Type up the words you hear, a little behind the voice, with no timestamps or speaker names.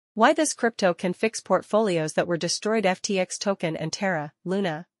Why this crypto can fix portfolios that were destroyed. FTX token and Terra,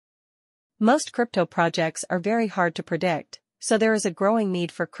 Luna. Most crypto projects are very hard to predict, so there is a growing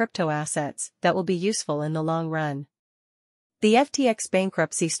need for crypto assets that will be useful in the long run. The FTX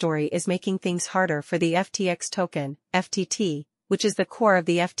bankruptcy story is making things harder for the FTX token, FTT, which is the core of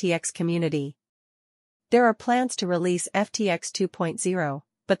the FTX community. There are plans to release FTX 2.0,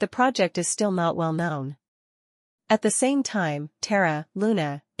 but the project is still not well known. At the same time, Terra,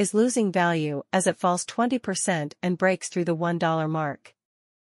 Luna, is losing value as it falls 20% and breaks through the $1 mark.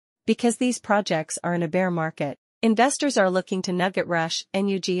 Because these projects are in a bear market, investors are looking to Nugget Rush,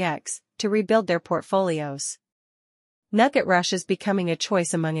 NUGX, to rebuild their portfolios. Nugget Rush is becoming a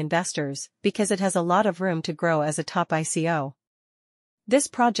choice among investors because it has a lot of room to grow as a top ICO. This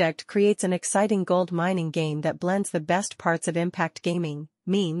project creates an exciting gold mining game that blends the best parts of impact gaming,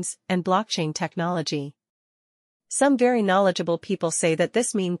 memes, and blockchain technology. Some very knowledgeable people say that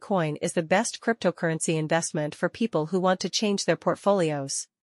this meme coin is the best cryptocurrency investment for people who want to change their portfolios.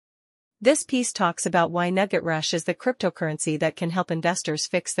 This piece talks about why Nugget Rush is the cryptocurrency that can help investors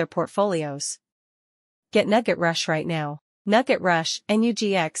fix their portfolios. Get Nugget Rush right now. Nugget Rush,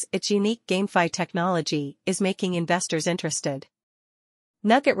 NUGX, its unique GameFi technology, is making investors interested.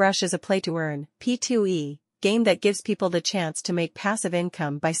 Nugget Rush is a play-to-earn, P2E, game that gives people the chance to make passive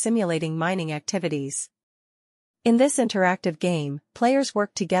income by simulating mining activities. In this interactive game, players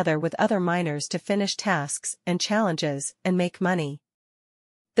work together with other miners to finish tasks and challenges and make money.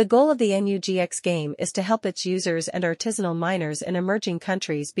 The goal of the NUGX game is to help its users and artisanal miners in emerging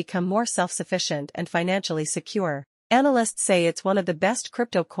countries become more self-sufficient and financially secure. Analysts say it's one of the best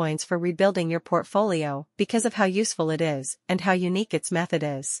crypto coins for rebuilding your portfolio because of how useful it is and how unique its method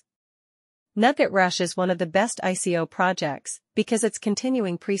is. Nugget Rush is one of the best ICO projects because its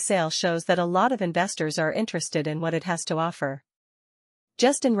continuing pre-sale shows that a lot of investors are interested in what it has to offer.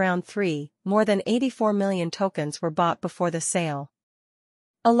 Just in round 3, more than 84 million tokens were bought before the sale.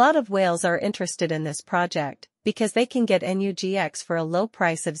 A lot of whales are interested in this project because they can get NUGX for a low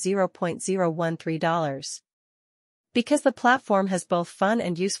price of $0.013. Because the platform has both fun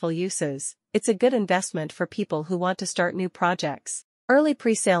and useful uses, it's a good investment for people who want to start new projects. Early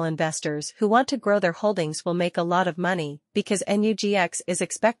pre-sale investors who want to grow their holdings will make a lot of money because NUGX is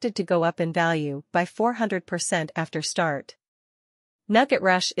expected to go up in value by 400% after start. Nugget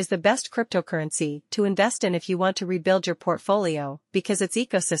Rush is the best cryptocurrency to invest in if you want to rebuild your portfolio because its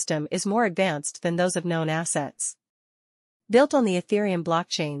ecosystem is more advanced than those of known assets. Built on the Ethereum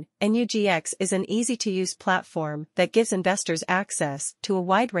blockchain, NUGX is an easy-to-use platform that gives investors access to a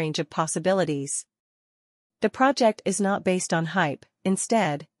wide range of possibilities. The project is not based on hype,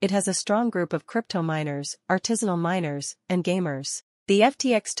 instead, it has a strong group of crypto miners, artisanal miners, and gamers. The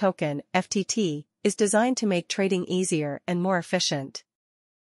FTX token, FTT, is designed to make trading easier and more efficient.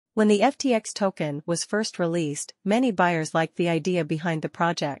 When the FTX token was first released, many buyers liked the idea behind the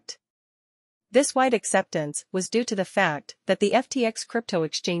project. This wide acceptance was due to the fact that the FTX crypto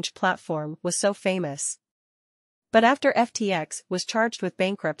exchange platform was so famous. But after FTX was charged with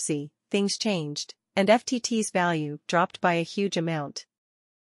bankruptcy, things changed, and FTT's value dropped by a huge amount.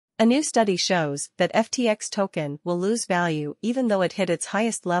 A new study shows that FTX token will lose value even though it hit its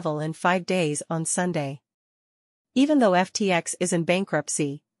highest level in 5 days on Sunday. Even though FTX is in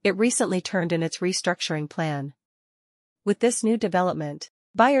bankruptcy, it recently turned in its restructuring plan. With this new development,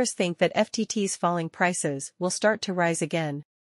 buyers think that FTT's falling prices will start to rise again.